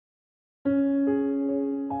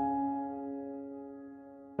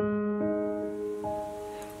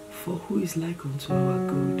For who is like unto our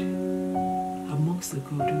God? Amongst the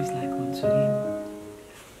God, who is like unto him?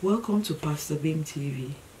 Welcome to Pastor Bim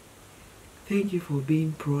TV. Thank you for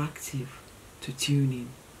being proactive to tune in.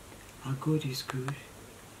 Our God is good,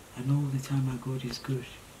 and all the time our God is good.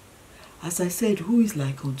 As I said, who is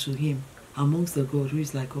like unto him? Amongst the God, who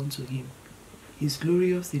is like unto him? He is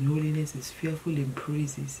glorious in holiness, is fearful in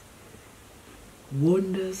praises.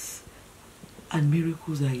 Wonders and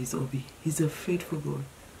miracles are his hobby. He's a faithful God.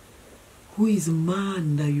 Who is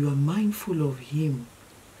man that you are mindful of him?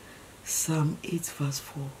 Psalm 8 verse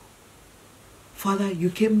 4. Father, you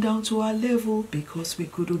came down to our level because we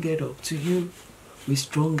couldn't get up to you. With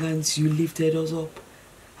strong hands you lifted us up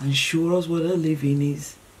and showed us what a living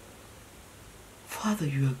is. Father,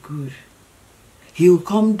 you are good. He'll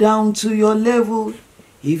come down to your level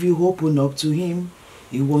if you open up to him.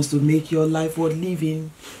 He wants to make your life worth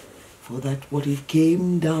living. For that what he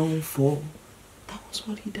came down for. That was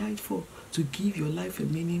what he died for. To give your life a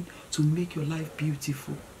meaning, to make your life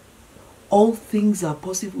beautiful. All things are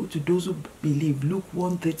possible to those who believe. Luke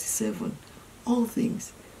 1:37. All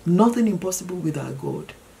things. Nothing impossible with our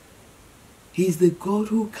God. He is the God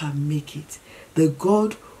who can make it. The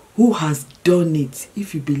God who has done it.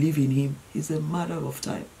 If you believe in him, it's a matter of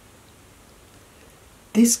time.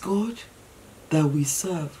 This God that we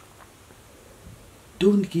serve,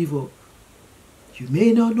 don't give up. You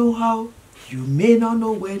may not know how, you may not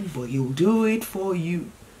know when, but he'll do it for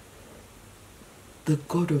you. The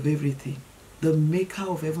God of everything, the maker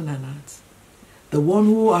of heaven and earth, the one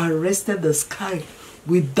who arrested the sky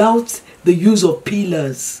without the use of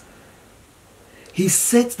pillars. He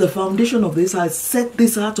set the foundation of this earth, set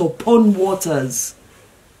this earth upon waters.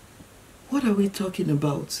 What are we talking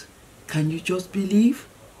about? Can you just believe?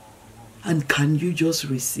 And can you just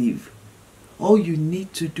receive? All you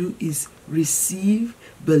need to do is receive,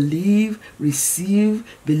 believe, receive,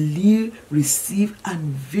 believe, receive,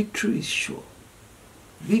 and victory is sure.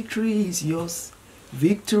 Victory is yours.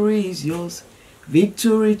 Victory is yours.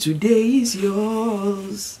 Victory today is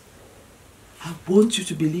yours. I want you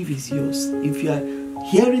to believe it's yours. If you are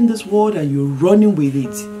hearing this word and you're running with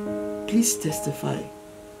it, please testify.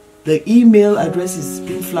 The email address is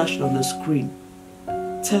being flashed on the screen.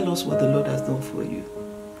 Tell us what the Lord has done for you.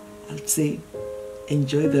 I'll say,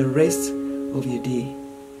 enjoy the rest of your day.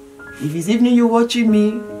 If it's evening you're watching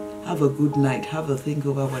me, have a good night. Have a think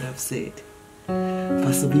over what I've said.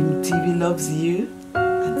 Pastor Bim TV loves you,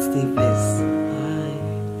 and stay blessed.